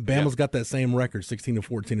 And Bama's got that same record,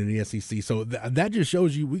 16-14 in the SEC. So that just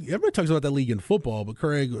shows you. Everybody talks about that league in football, but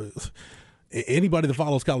Craig, anybody that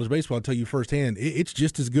follows college baseball will tell you firsthand, it's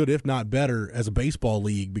just as good, if not better, as a baseball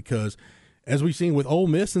league because, as we've seen with Ole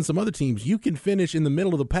Miss and some other teams, you can finish in the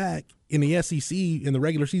middle of the pack in the SEC in the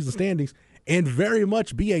regular season standings and very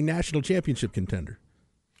much be a national championship contender.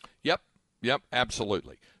 Yep,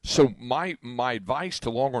 absolutely. So my advice to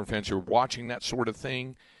Longhorn fans who are watching that sort of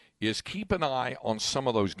thing is keep an eye on some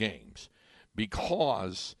of those games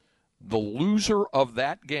because the loser of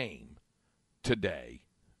that game today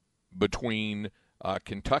between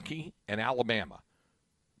Kentucky and Alabama,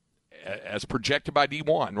 as projected by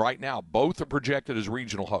D1 right now, both are projected as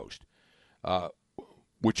regional host.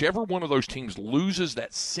 Whichever one of those teams loses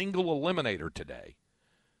that single eliminator today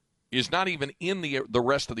is not even in the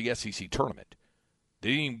rest of the SEC tournament.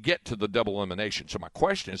 They didn't even get to the double elimination. So my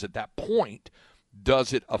question is, at that point,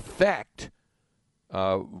 does it affect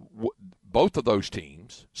both of those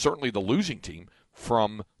teams, certainly the losing team,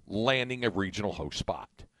 from landing a regional host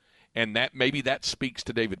spot? And maybe that speaks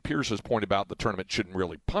to David Pierce's point about the tournament shouldn't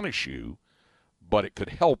really punish you, but it could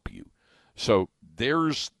help you. So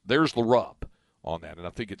there's the rub on that, and I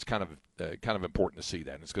think it's kind of important to see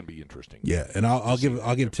that, and it's going to be interesting. Yeah, and I'll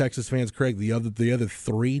give Texas fans, Craig, the other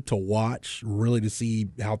 3 to watch, really to see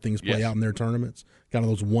how things play out in their tournaments. Kind of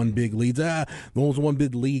those one big leads. Those one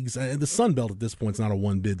bid leagues. The Sun Belt at this point is not a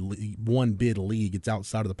one bid league. It's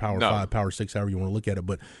outside of the Power 5, Power 6, however you want to look at it.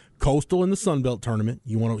 But Coastal in the Sun Belt tournament,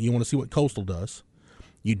 you want to see what Coastal does.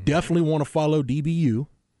 You definitely want to follow DBU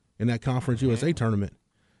in that Conference USA tournament.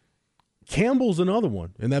 Campbell's another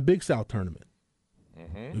one in that Big South tournament.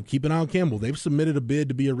 Keep an eye on Campbell. They've submitted a bid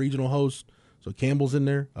to be a regional host So Campbell's in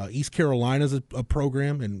there. East Carolina's a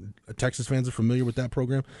program, and Texas fans are familiar with that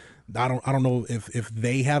program. I don't know if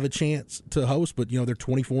they have a chance to host, but they're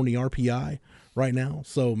 24 in the RPI right now,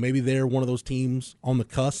 so maybe they're one of those teams on the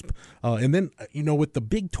cusp. And then with the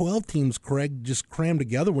Big 12 teams, Craig, just crammed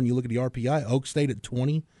together when you look at the RPI, Oak State at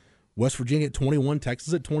 20, West Virginia at 21,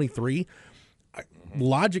 Texas at 23.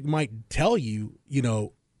 Logic might tell you,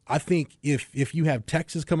 I think if you have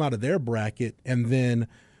Texas come out of their bracket and then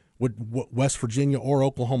with West Virginia or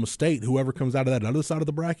Oklahoma State, whoever comes out of that other side of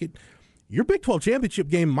the bracket, your Big 12 championship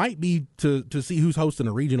game might be to see who's hosting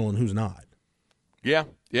a regional and who's not. Yeah,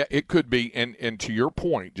 it could be. And to your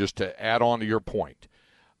point, just to add on to your point,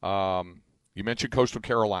 you mentioned Coastal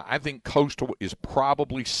Carolina. I think Coastal is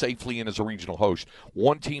probably safely in as a regional host.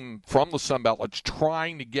 One team from the Sun Belt that's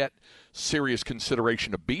trying to get serious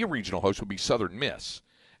consideration to be a regional host would be Southern Miss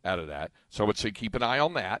out of that. So I would say keep an eye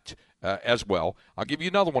on that as well. I'll give you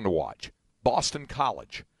another one to watch. Boston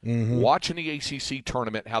College. Watching the ACC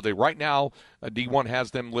tournament, how they right now, D1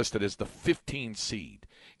 has them listed as the 15 seed.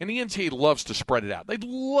 And the NCAA loves to spread it out. They'd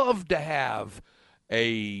love to have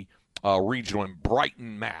a regional in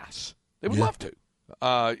Brighton, Mass. They would love to.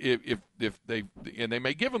 If they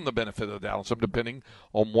may give them the benefit of the doubt, some depending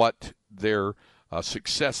on what their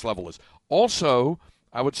success level is. Also,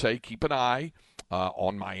 I would say keep an eye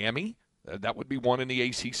on Miami. That would be one in the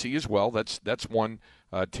ACC as well. That's one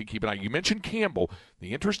to keep an eye. You mentioned Campbell.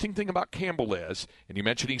 The interesting thing about Campbell is, and you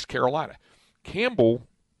mentioned East Carolina, Campbell,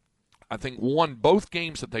 I think, won both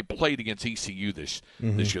games that they played against ECU this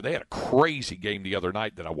year. They had a crazy game the other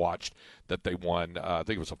night that I watched that they won. I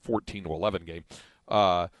think it was a 14-11 game.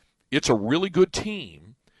 It's a really good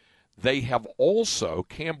team. They have also,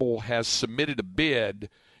 Campbell has submitted a bid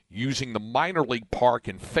using the minor league park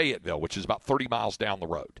in Fayetteville, which is about 30 miles down the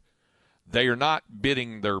road. They are not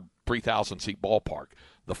bidding their 3,000-seat ballpark.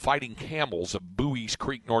 The Fighting Camels of Bowie's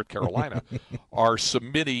Creek, North Carolina, are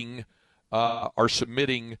submitting the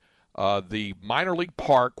minor league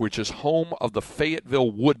park, which is home of the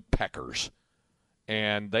Fayetteville Woodpeckers,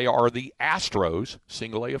 and they are the Astros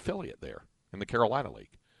single-A affiliate there in the Carolina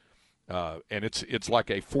League. And it's like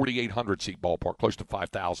a 4,800-seat ballpark, close to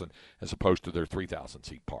 5,000, as opposed to their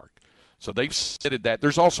 3,000-seat park. So they've submitted that.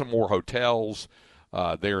 There's also more hotels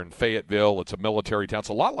there in Fayetteville. It's a military town. It's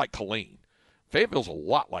a lot like Killeen. Fayetteville's a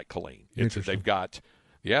lot like Killeen. They've got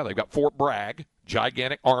Fort Bragg,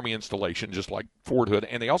 gigantic Army installation, just like Fort Hood,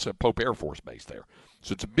 and they also have Pope Air Force Base there.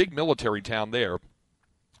 So it's a big military town there.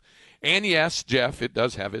 And yes, Jeff, it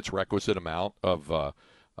does have its requisite amount of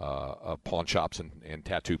pawn shops and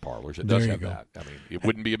tattoo parlors. It does have that. I mean, it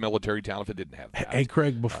wouldn't be a military town if it didn't have that. Hey,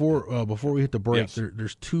 Craig, before we hit the break, yes.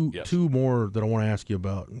 there's two more that I want to ask you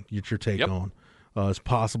about. Get your take on as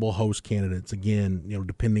possible host candidates. Again,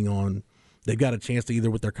 depending on, they've got a chance to either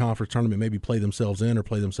with their conference tournament maybe play themselves in or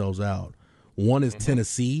play themselves out. One is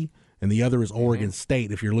Tennessee, and the other is Oregon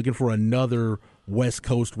State. If you're looking for another West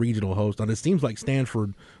Coast regional host, and it seems like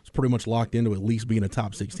Stanford is pretty much locked into at least being a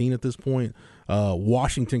top 16 at this point.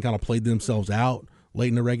 Washington kind of played themselves out late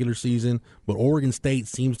in the regular season, but Oregon State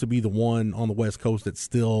seems to be the one on the West Coast that's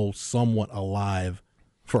still somewhat alive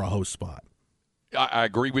for a host spot. I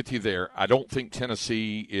agree with you there. I don't think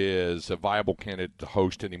Tennessee is a viable candidate to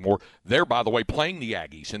host anymore. They're, by the way, playing the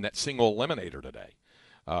Aggies in that single eliminator today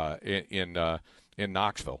in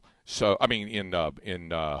Knoxville. So in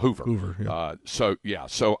Hoover. Yeah.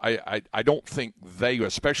 So I don't think they,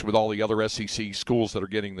 especially with all the other SEC schools that are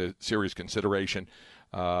getting the serious consideration.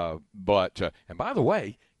 But by the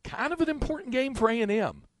way, kind of an important game for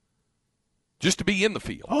A&M, just to be in the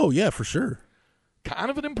field. Oh yeah, for sure.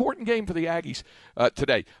 Kind of an important game for the Aggies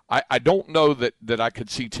today. I don't know that I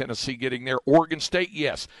could see Tennessee getting there. Oregon State,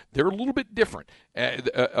 yes. They're a little bit different.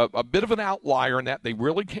 A bit of an outlier in that they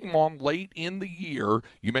really came on late in the year.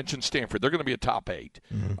 You mentioned Stanford. They're going to be a top 8.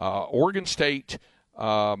 Oregon State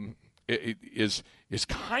is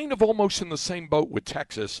kind of almost in the same boat with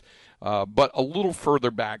Texas, but a little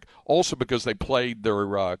further back, also because they played their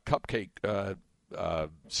cupcake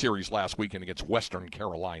series last weekend against Western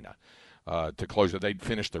Carolina. To close it. They'd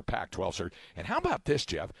finished their Pac-12 series. And how about this,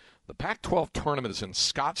 Jeff? The Pac-12 tournament is in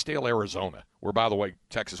Scottsdale, Arizona, where, by the way,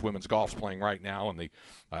 Texas women's golf is playing right now in the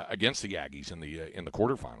against the Aggies in the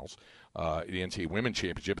quarterfinals. The NCAA Women's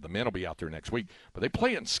Championship. The men will be out there next week. But they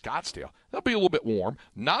play in Scottsdale. That'll be a little bit warm.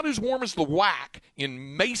 Not as warm as the WAC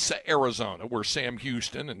in Mesa, Arizona, where Sam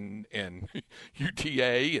Houston and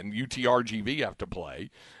UTA and UTRGV have to play.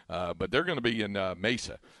 But they're going to be in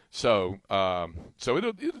Mesa. So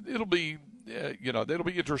it'll be that'll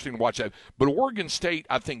be interesting to watch that. But Oregon State,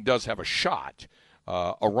 I think, does have a shot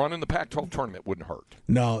a run in the Pac-12 tournament wouldn't hurt.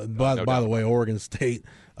 No, by no the doubt. way, Oregon State,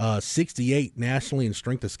 68 nationally in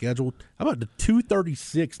strength of schedule. How about the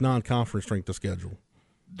 236 non-conference strength of schedule?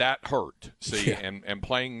 That hurt. See, Yeah. and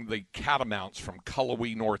playing the Catamounts from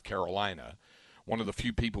Cullowhee, North Carolina, one of the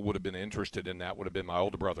few people would have been interested in that would have been my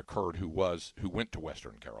older brother Kurt, who went to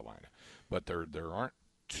Western Carolina. But there aren't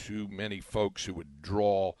too many folks who would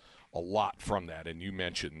draw a lot from that. And you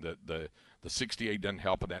mentioned that the 68 doesn't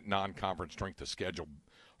help, and that non-conference strength of schedule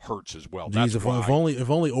hurts as well. Geez, That's if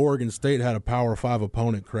only Oregon State had a Power 5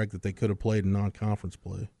 opponent, correct, that they could have played in non-conference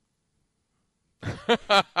play.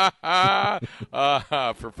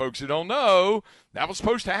 For folks who don't know, that was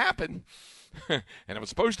supposed to happen. And it was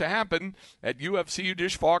supposed to happen at UFCU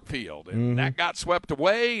Disch-Falk Field. And that got swept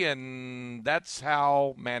away, and that's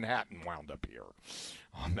how Manhattan wound up here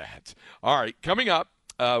on that. All right, coming up,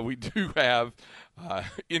 we do have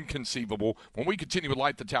Inconceivable. When we continue with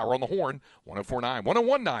Light the Tower on the Horn, 104.9, 101.9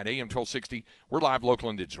 AM 1260. We're live, local,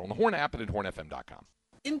 and digital on the Horn app and at hornfm.com.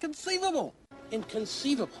 Inconceivable.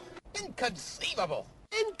 Inconceivable. Inconceivable.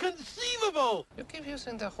 Inconceivable. You keep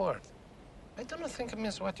using the word. I don't think it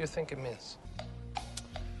means what you think it means.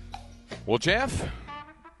 Well, Jeff,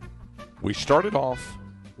 we started off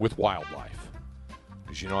with wildlife.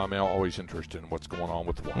 Because, I'm always interested in what's going on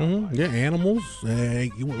with wildlife. Yeah, animals.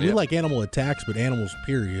 We Yeah. like animal attacks, but animals,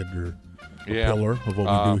 period, are a Yeah. pillar of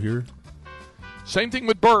what we do here. Same thing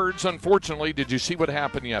with birds, unfortunately. Did you see what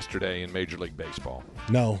happened yesterday in Major League Baseball?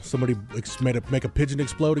 No, somebody make a pigeon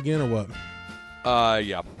explode again, or what?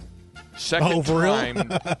 Yeah. Second for real?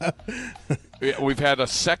 time. We've had a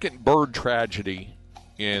second bird tragedy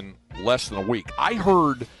in less than a week. I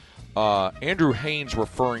heard Andrew Haynes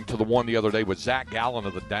referring to the one the other day with Zach Gallen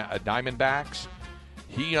of the Diamondbacks.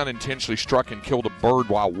 He unintentionally struck and killed a bird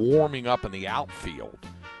while warming up in the outfield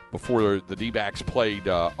before the D-backs played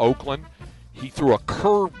Oakland. He threw a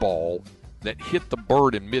curveball that hit the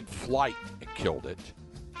bird in mid-flight and killed it.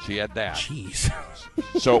 So he had that. Jeez.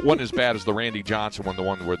 So it wasn't as bad as the Randy Johnson one, the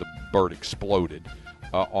one where the bird exploded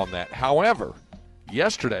on that. However,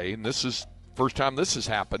 yesterday, and this is first time this has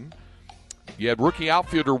happened, you had rookie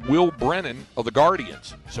outfielder Will Brennan of the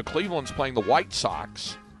Guardians. So Cleveland's playing the White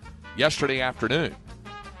Sox yesterday afternoon.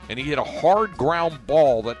 And he hit a hard ground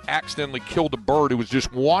ball that accidentally killed a bird who was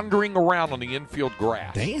just wandering around on the infield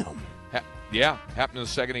grass. Damn. Happened in the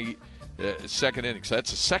second inning. So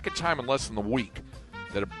that's the second time in less than a week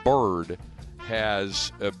that a bird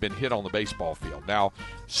has been hit on the baseball field. Now,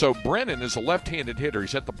 so Brennan is a left-handed hitter.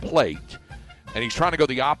 He's at the plate, and he's trying to go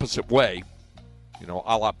the opposite way,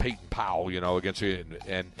 a la Peyton Powell, against it.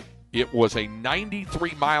 And it was a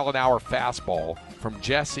 93-mile-an-hour fastball from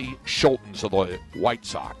Jesse Schultens of the White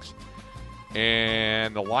Sox.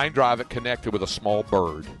 And the line drive, it connected with a small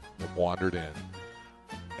bird that wandered in,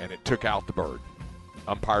 and it took out the bird.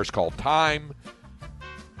 Umpires called time.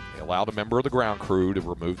 They allowed a member of the ground crew to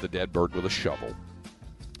remove the dead bird with a shovel.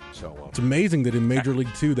 So It's amazing that in Major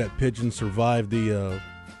League 2 that pigeon survived the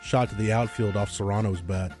shot to the outfield off Serrano's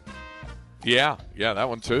bat. yeah, that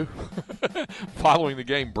one too. Following the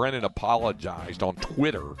game, Brennan apologized on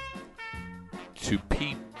Twitter to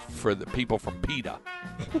for the people from PETA,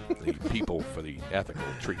 the people for the ethical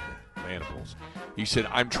treatment of animals. He said,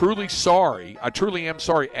 I truly am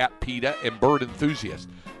sorry at PETA and bird enthusiasts.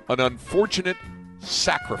 An unfortunate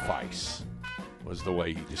sacrifice was the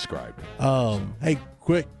way he described it. Hey,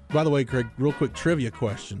 by the way, Craig, real quick trivia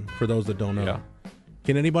question for those that don't know. Yeah.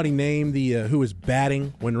 Can anybody name the who was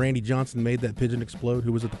batting when Randy Johnson made that pigeon explode?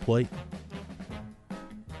 Who was at the plate?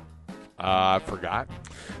 I forgot.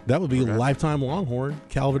 That would be lifetime Longhorn,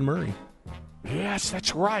 Calvin Murray. Yes,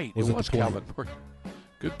 that's right. Was it at was the plate. Calvin Murray.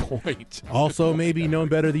 Good point. Also, maybe known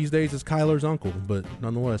better these days as Kyler's uncle, but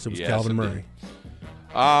nonetheless, it was Yes, Calvin indeed.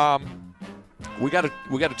 Murray. We got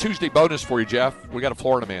a Tuesday bonus for you, Jeff. We got a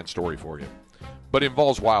Florida man story for you, but it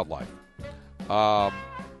involves wildlife. A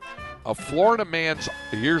Florida man's,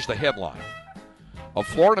 here's the headline. A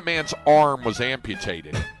Florida man's arm was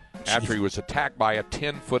amputated after he was attacked by a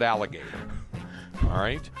 10-foot alligator. All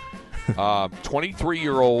right?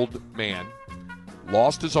 23-year-old man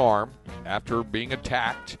lost his arm after being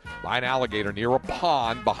attacked by an alligator near a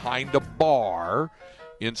pond behind a bar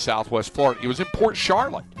in Southwest Florida. It was in Port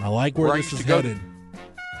Charlotte. I like where I this used is to go. headed.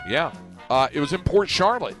 Yeah. It was in Port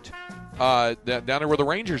Charlotte, down there where the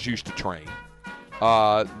Rangers used to train.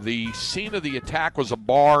 The scene of the attack was a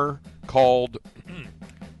bar called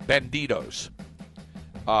Banditos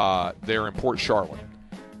there in Port Charlotte.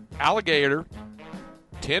 Alligator,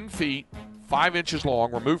 10 feet, 5 inches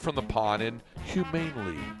long, removed from the pond and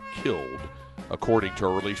humanely killed, according to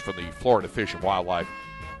a release from the Florida Fish and Wildlife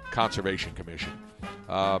Conservation Commission.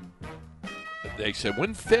 they said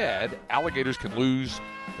when fed, alligators can lose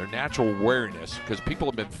their natural awareness because people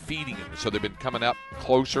have been feeding them. So they've been coming up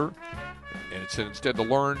closer. And it said instead to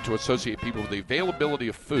learn to associate people with the availability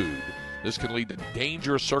of food. This can lead to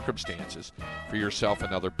dangerous circumstances for yourself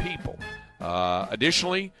and other people.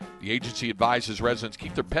 Additionally, the agency advises residents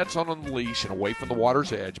keep their pets on a leash and away from the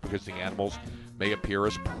water's edge because the animals may appear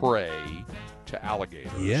as prey to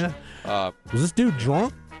alligators. Yeah. Was this dude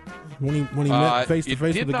drunk when he met face to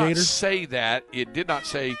face with the gator? It did not say that. It did not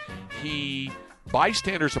say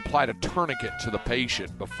bystanders applied a tourniquet to the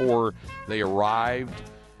patient before they arrived,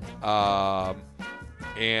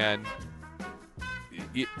 and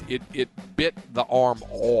it bit the arm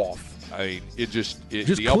off. I mean,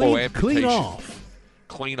 the elbow amputation.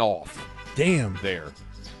 Clean off. Damn. There.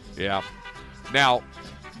 Yeah. Now,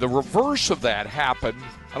 the reverse of that happened.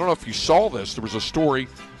 I don't know if you saw this. There was a story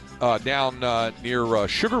down near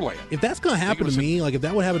Sugarland. If that's going to happen to me, if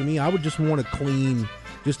that would happen to me, I would just want a clean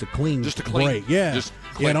break. Yeah.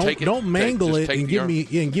 Don't mangle it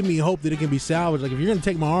and give me hope that it can be salvaged. Like, if you're going to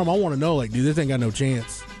take my arm, I want to know, dude, this ain't got no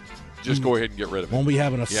chance. Just go ahead and get rid of it. Won't be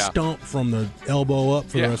having a stump from the elbow up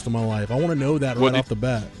for the rest of my life. I want to know that off the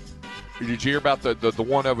bat. Did you hear about the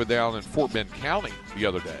one over down in Fort Bend County the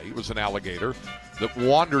other day? It was an alligator that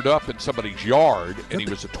wandered up in somebody's yard, and he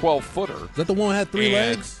was a 12-footer. Is that the one who had three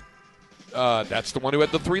legs? That's the one who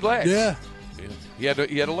had the 3 legs. Yeah. He had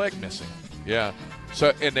a leg missing. Yeah.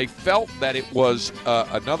 So, and they felt that it was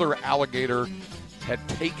another alligator had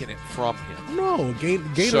taken it from him. No,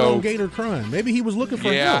 gator on gator crime. Maybe he was looking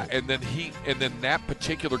for help. And then that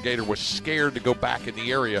particular gator was scared to go back in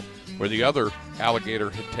the area where the other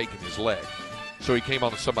alligator had taken his leg. So he came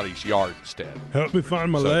onto somebody's yard instead. Help me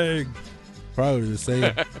find my leg. Probably the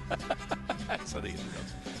same.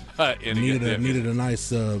 Needed a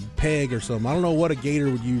nice peg or something. I don't know what a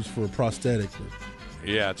gator would use for a prosthetic. But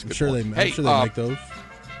yeah, it's a good I'm sure they make those.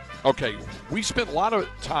 Okay, we spent a lot of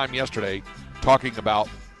time yesterday talking about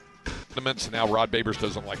condiments, and now Rod Babers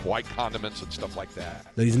doesn't like white condiments and stuff like that.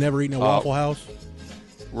 That he's never eaten at Waffle House?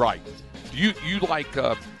 Right. Do you like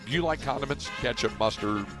condiments, ketchup,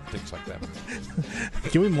 mustard, things like that?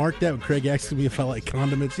 Can we mark that when Craig asks me if I like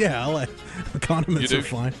condiments? Yeah, I like condiments are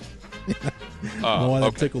fine. I don't know why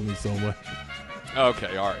that tickled me so much.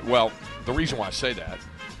 Okay, all right. Well, the reason why I say that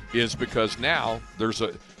is because now there's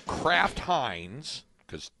a Kraft Heinz,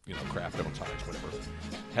 because, Kraft owns Heinz, whatever,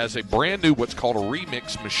 has a brand new what's called a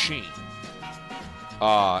remix machine.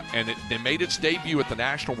 And it made its debut at the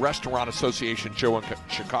National Restaurant Association show in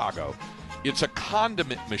Chicago. It's a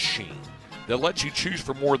condiment machine that lets you choose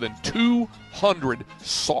from more than 200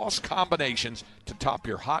 sauce combinations to top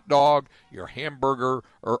your hot dog, your hamburger,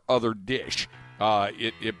 or other dish.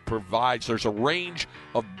 It provides, there's a range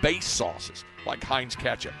of base sauces like Heinz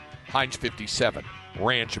ketchup, Heinz 57,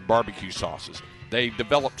 ranch, and barbecue sauces. They've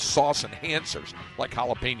developed sauce enhancers like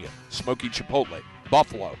jalapeno, smoky chipotle,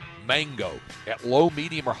 buffalo, mango at low,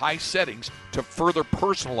 medium, or high settings to further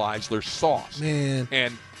personalize their sauce. Man.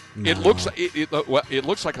 And it looks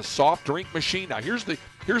like a soft drink machine. Now here's the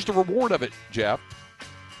reward of it, Jeff.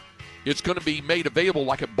 It's going to be made available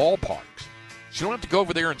like at ballparks. So you don't have to go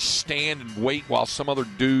over there and stand and wait while some other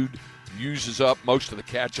dude uses up most of the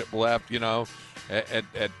ketchup left,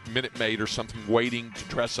 at Minute Maid or something, waiting to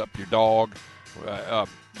dress up your dog.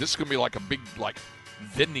 This is going to be like a big,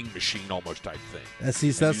 vending machine almost type thing. That's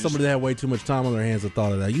somebody that had way too much time on their hands that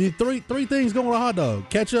thought of that. You need three things going on a hot dog: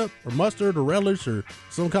 ketchup or mustard or relish or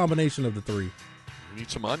some combination of the three. You need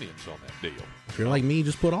some onions on that deal. If you're like me,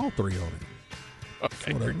 just put all three on it.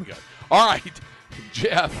 Okay, very good. All right,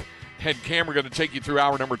 Jeff and Cam are going to take you through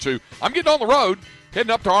hour number 2. I'm getting on the road, heading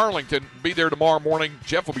up to Arlington. Be there tomorrow morning.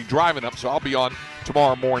 Jeff will be driving up, so I'll be on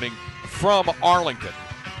tomorrow morning from Arlington,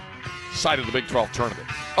 site of the Big 12 tournament.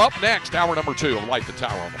 Up next, hour number 2 of Light the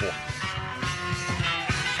Tower on the Horn.